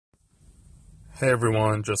Hey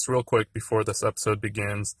everyone, just real quick before this episode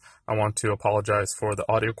begins, I want to apologize for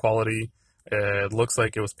the audio quality. It looks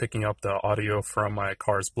like it was picking up the audio from my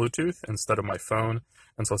car's Bluetooth instead of my phone,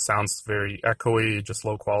 and so it sounds very echoey, just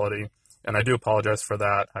low quality. And I do apologize for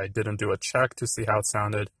that. I didn't do a check to see how it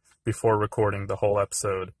sounded before recording the whole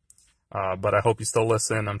episode. But I hope you still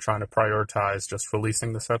listen. I'm trying to prioritize just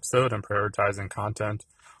releasing this episode and prioritizing content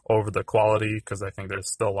over the quality because I think there's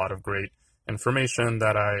still a lot of great information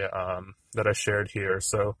that I shared here.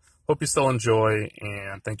 So hope you still enjoy,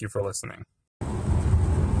 and thank you for listening.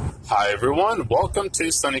 Hi everyone, welcome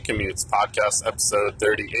to Sunny Commutes podcast episode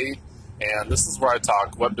 38, and this is where I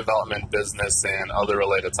talk web development, business, and other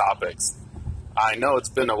related topics. I know it's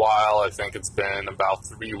been a while. I think it's been about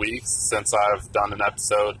 3 weeks since I've done an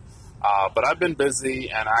episode, but I've been busy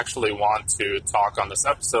and actually want to talk on this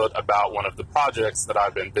episode about one of the projects that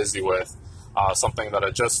I've been busy with. Something that I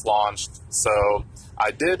just launched. So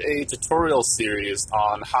I did a tutorial series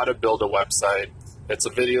on how to build a website. It's a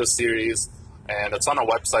video series, and it's on a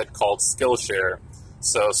website called Skillshare.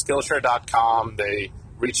 So Skillshare.com, they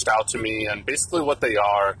reached out to me, and basically what they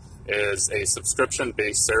are is a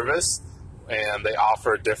subscription-based service, and they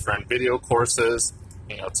offer different video courses,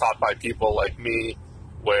 taught by people like me,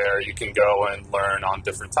 where you can go and learn on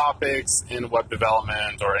different topics in web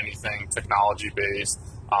development or anything technology-based.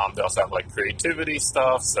 They also have creativity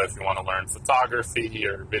stuff, so if you want to learn photography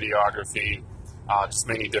or videography, just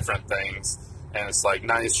many different things, and it's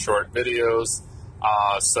nice short videos.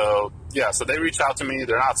 So they reached out to me.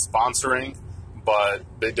 They're not sponsoring, but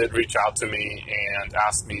they did reach out to me and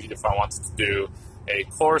asked me if I wanted to do a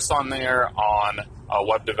course on there on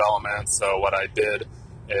web development. So what I did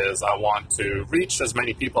is I want to reach as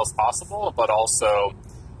many people as possible, but also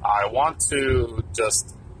I want to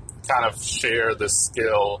just kind of share this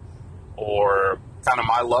skill or kind of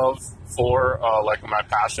my love for my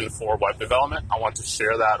passion for web development. I want to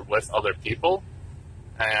share that with other people,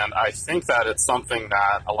 and I think that it's something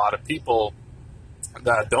that a lot of people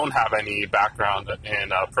that don't have any background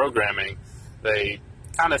in programming, they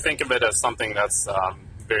kind of think of it as something that's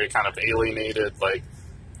very kind of alienated, like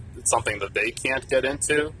it's something that they can't get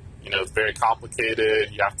into. It's very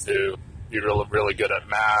complicated. You have to be really good at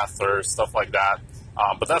math or stuff like that.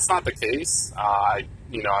 But that's not the case. I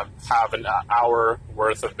have an hour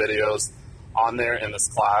worth of videos on there in this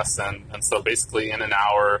class, and so basically in an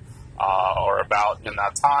hour or about in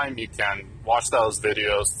that time, you can watch those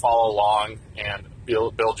videos, follow along, and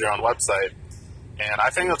build your own website. And I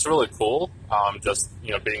think that's really cool. Just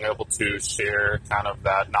being able to share kind of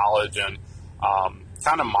that knowledge and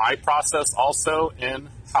kind of my process also in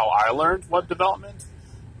how I learned web development,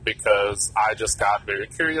 because I just got very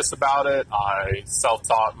curious about it. I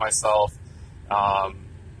self-taught myself.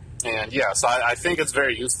 So I think it's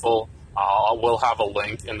very useful. I will have a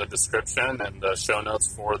link in the description and the show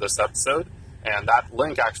notes for this episode. And that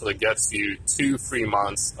link actually gets you 2 free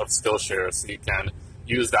months of Skillshare. So you can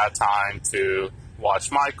use that time to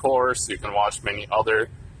watch my course. You can watch many other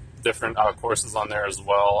different courses on there as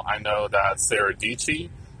well. I know that Sarah Dietschy,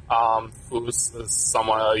 who's a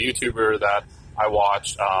YouTuber that I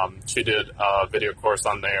watched, she did a video course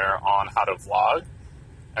on there on how to vlog.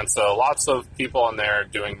 And so lots of people on there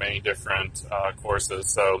doing many different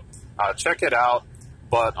courses. So check it out.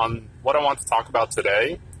 But on what I want to talk about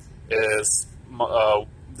today is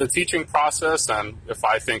the teaching process, and if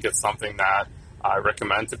I think it's something that I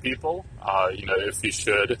recommend to people, if you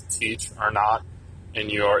should teach or not in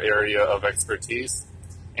your area of expertise,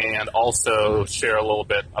 and also share a little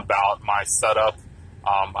bit about my setup,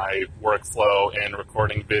 my workflow in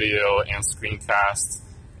recording video and screencasts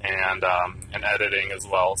and editing as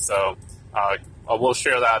well. So I will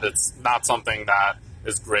share that. It's not something that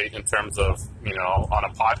is great in terms of, on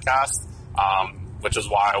a podcast, which is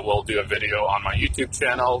why I will do a video on my YouTube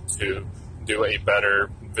channel to do a better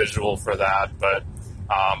visual for that. But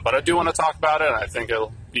I do want to talk about it, and I think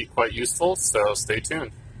it'll be quite useful, so stay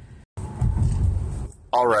tuned.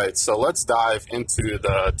 All right, so let's dive into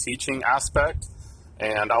the teaching aspect.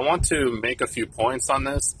 And I want to make a few points on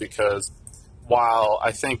this, because while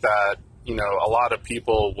I think that, a lot of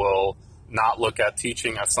people will not look at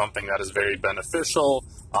teaching as something that is very beneficial,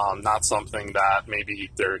 not something that maybe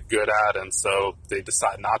they're good at, and so they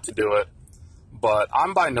decide not to do it. But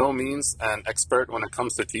I'm by no means an expert when it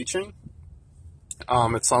comes to teaching.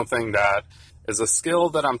 It's something that is a skill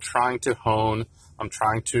that I'm trying to hone. I'm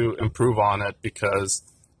trying to improve on it, because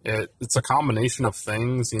it's a combination of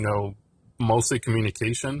things, mostly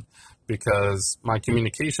communication, because my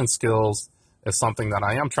communication skills is something that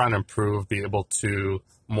I am trying to improve, be able to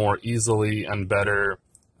more easily and better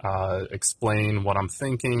explain what I'm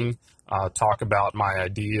thinking, talk about my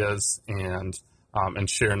ideas, and and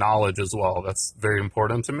share knowledge as well. That's very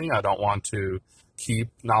important to me. I don't want to keep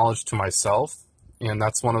knowledge to myself. And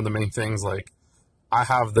that's one of the main things, like, I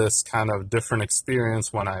have this kind of different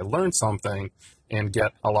experience when I learn something and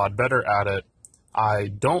get a lot better at it. I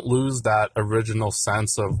don't lose that original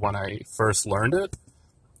sense of when I first learned it.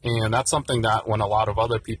 And that's something that when a lot of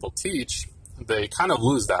other people teach, they kind of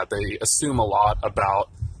lose that. They assume a lot about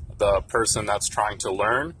the person that's trying to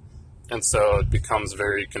learn. And so it becomes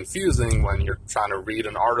very confusing when you're trying to read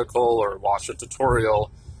an article or watch a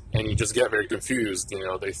tutorial, and you just get very confused. You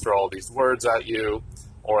know, they throw all these words at you,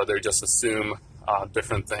 or they just assume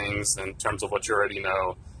different things in terms of what you already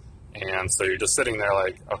know. And so you're just sitting there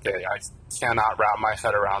like, okay, I cannot wrap my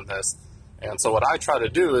head around this. And so what I try to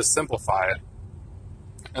do is simplify it.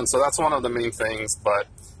 And so that's one of the main things. But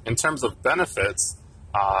in terms of benefits,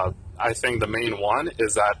 I think the main one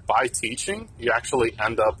is that by teaching, you actually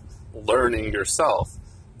end up learning yourself.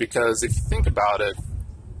 Because if you think about it,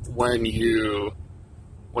 when you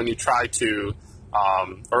try to,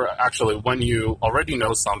 or actually when you already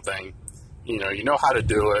know something, you know how to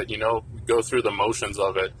do it, go through the motions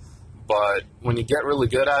of it. But when you get really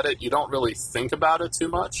good at it, you don't really think about it too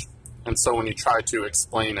much. And so when you try to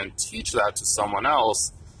explain and teach that to someone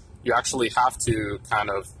else, you actually have to kind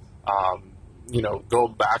of, go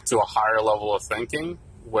back to a higher level of thinking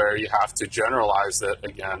where you have to generalize it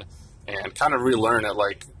again and kind of relearn it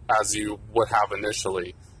like as you would have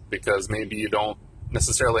initially, because maybe you don't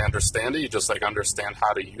necessarily understand it, you just like understand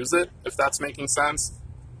how to use it, if that's making sense.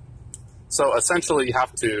 So essentially you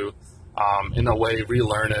have to, in a way,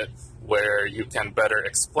 relearn it where you can better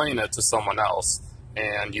explain it to someone else.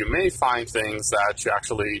 And you may find things that you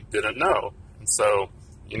actually didn't know. And so,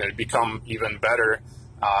 you become even better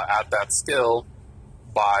at that skill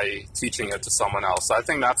by teaching it to someone else. So I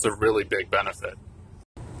think that's a really big benefit.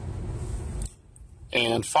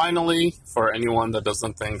 And finally, for anyone that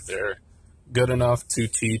doesn't think they're good enough to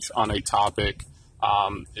teach on a topic,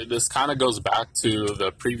 this kind of goes back to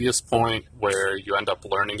the previous point where you end up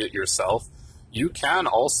learning it yourself. You can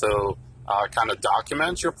also kind of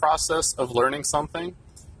document your process of learning something.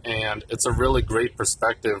 And it's a really great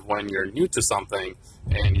perspective when you're new to something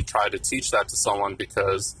and you try to teach that to someone,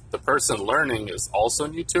 because the person learning is also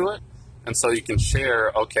new to it. And so you can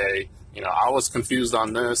share, okay, I was confused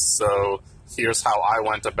on this, so here's how I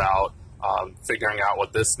went about figuring out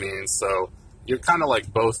what this means. So you're kind of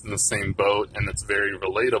like both in the same boat, and it's very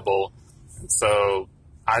relatable. And so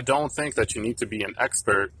I don't think that you need to be an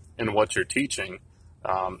expert in what you're teaching.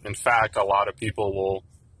 In fact, a lot of people will,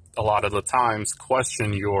 a lot of the times,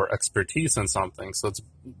 question your expertise in something. So it's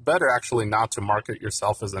better actually not to market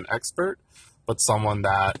yourself as an expert, but someone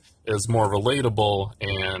that is more relatable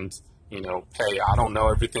and, hey, I don't know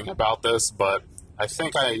everything about this, but I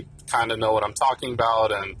think I kind of know what I'm talking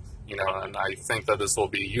about, and, and I think that this will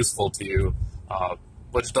be useful to you,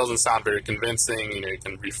 which doesn't sound very convincing. You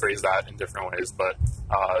can rephrase that in different ways, but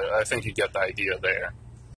I think you get the idea there.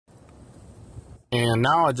 And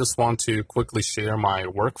now I just want to quickly share my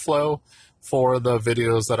workflow for the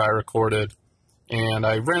videos that I recorded. And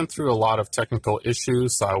I ran through a lot of technical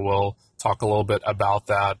issues, so I will talk a little bit about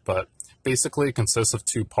that. But basically it consists of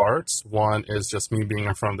two parts. One is just me being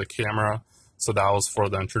in front of the camera. So that was for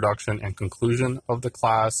the introduction and conclusion of the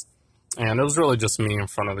class. And it was really just me in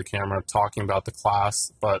front of the camera talking about the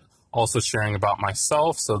class, but also sharing about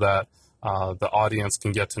myself so that the audience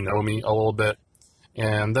can get to know me a little bit.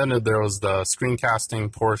 And then there was the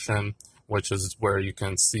screencasting portion, which is where you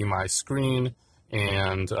can see my screen,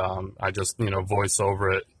 and I just, voice over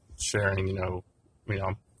it, sharing,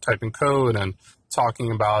 typing code and talking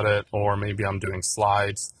about it, or maybe I'm doing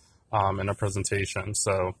slides in a presentation.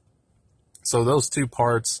 So those two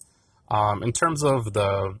parts. In terms of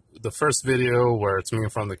the first video where it's me in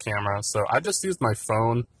front of the camera, so I just used my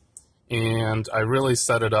phone, and I really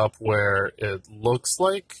set it up where it looks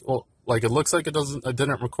like, it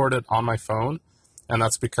didn't record it on my phone, and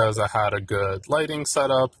that's because I had a good lighting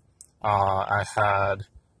setup. I had,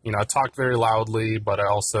 I talked very loudly, but I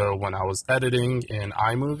also, when I was editing in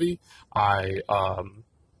iMovie, I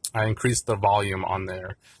increased the volume on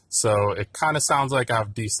there. So it kind of sounds like I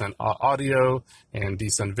have decent audio and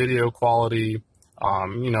decent video quality,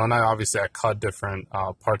 and I cut different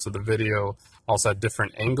parts of the video, also had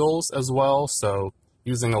different angles as well. So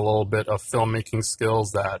using a little bit of filmmaking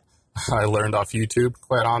skills that I learned off YouTube,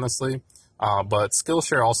 quite honestly. But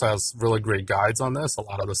Skillshare also has really great guides on this. A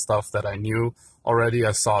lot of the stuff that I knew already,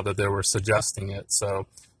 I saw that they were suggesting it. So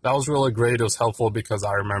that was really great. It was helpful because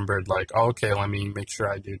I remembered, like, oh, okay, let me make sure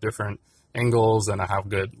I do different angles and I have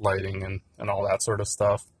good lighting and all that sort of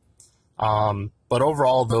stuff. But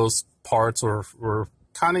overall, those parts were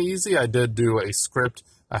kind of easy. I did do a script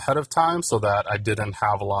ahead of time so that I didn't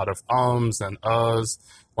have a lot of ums and uhs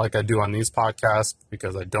like I do on these podcasts,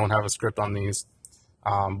 because I don't have a script on these.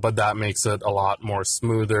 But that makes it a lot more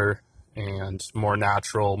smoother and more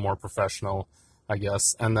natural, more professional, I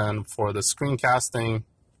guess. And then for the screencasting,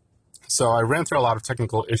 so I ran through a lot of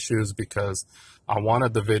technical issues because I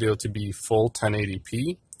wanted the video to be full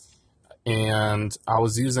 1080p, and I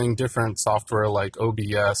was using different software like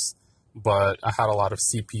OBS, but I had a lot of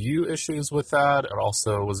CPU issues with that. It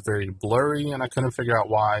also was very blurry, and I couldn't figure out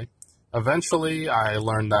why. Eventually, I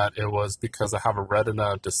learned that it was because I have a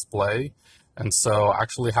Retina display, and so I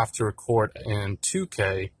actually have to record in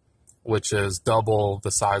 2K, which is double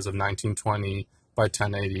the size of 1920 by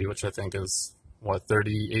 1080, which I think is,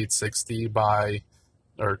 3860 by,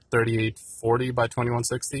 or 3840 by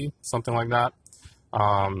 2160, something like that.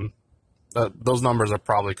 Those numbers are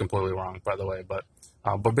probably completely wrong, by the way, but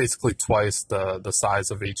basically twice the size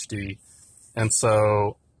of HD. And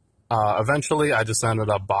so eventually I just ended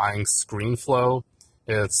up buying ScreenFlow.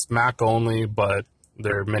 It's Mac only, but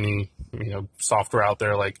there are many software out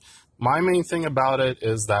there. Like, my main thing about it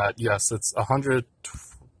is that, yes, it's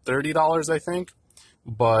 $130, I think,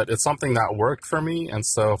 but it's something that worked for me. And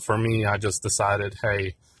so for me, I just decided,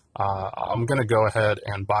 hey, I'm going to go ahead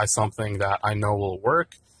and buy something that I know will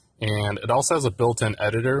work. And it also has a built-in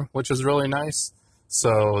editor, which is really nice.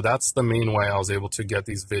 So that's the main way I was able to get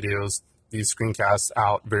these videos, these screencasts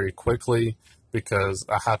out very quickly, because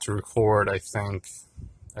I had to record, I think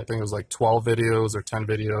it was like 12 videos or 10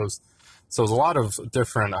 videos. So it was a lot of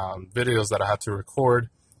different videos that I had to record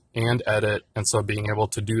and edit. And so being able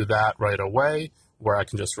to do that right away, where I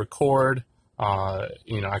can just record, I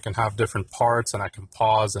can have different parts and I can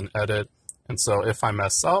pause and edit. And so if I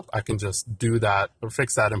mess up, I can just do that or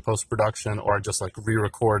fix that in post-production, or just like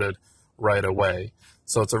re-record it right away.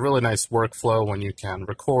 So it's a really nice workflow when you can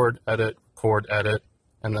record, edit,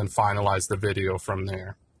 and then finalize the video from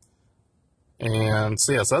there. And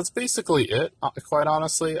so, yeah, so that's basically it, quite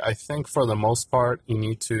honestly. I think for the most part, you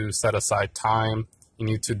need to set aside time. You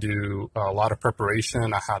need to do a lot of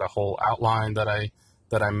preparation. I had a whole outline that I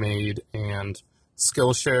made, and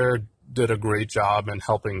Skillshare did a great job in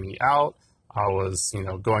helping me out. I was,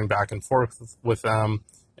 going back and forth with them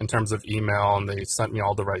in terms of email, and they sent me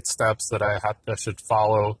all the right steps that I should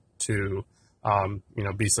follow to,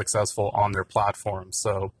 be successful on their platform.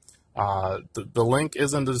 So the link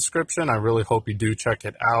is in the description. I really hope you do check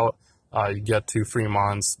it out. You get 2 free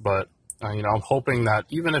months, but I'm hoping that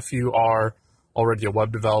even if you are already a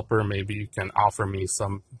web developer, maybe you can offer me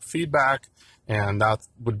some feedback, and that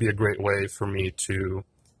would be a great way for me to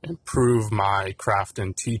improve my craft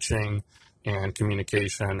in teaching and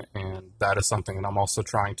communication. And that is something that I'm also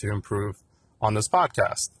trying to improve on this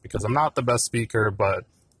podcast, because I'm not the best speaker, but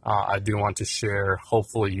I do want to share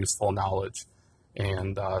hopefully useful knowledge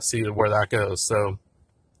and see where that goes. So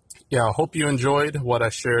yeah, I hope you enjoyed what I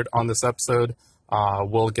shared on this episode.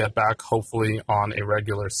 We'll get back hopefully on a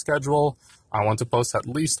regular schedule. I want to post at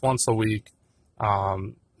least once a week,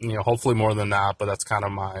 hopefully more than that, but that's kind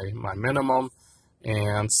of my minimum.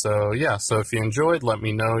 And so, yeah, so if you enjoyed, let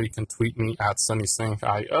me know. You can tweet me at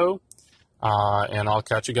SunnySync.io, and I'll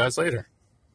catch you guys later.